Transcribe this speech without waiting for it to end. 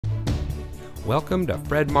Welcome to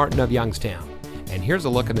Fred Martin of Youngstown, and here's a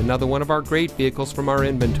look at another one of our great vehicles from our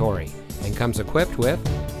inventory, and comes equipped with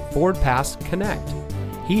Ford Pass Connect,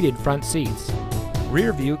 heated front seats,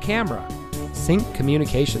 rear view camera, sync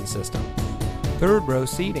communication system, third row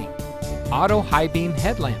seating, auto high beam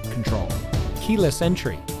headlamp control, keyless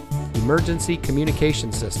entry, emergency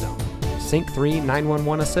communication system, Sync 3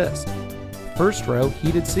 911 assist, first row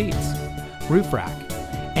heated seats, roof rack,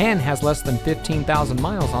 and has less than 15,000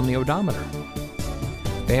 miles on the odometer.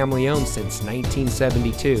 Family owned since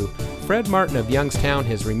 1972, Fred Martin of Youngstown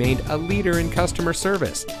has remained a leader in customer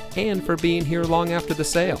service and for being here long after the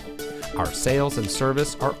sale. Our sales and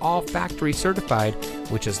service are all factory certified,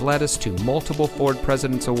 which has led us to multiple Ford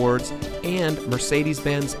President's Awards and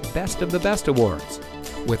Mercedes-Benz Best of the Best Awards.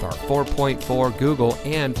 With our 4.4 Google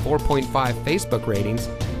and 4.5 Facebook ratings,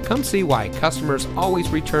 come see why customers always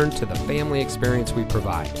return to the family experience we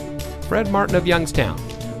provide. Fred Martin of Youngstown.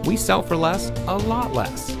 We sell for less, a lot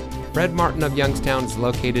less. Fred Martin of Youngstown is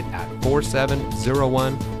located at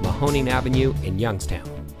 4701 Mahoning Avenue in Youngstown.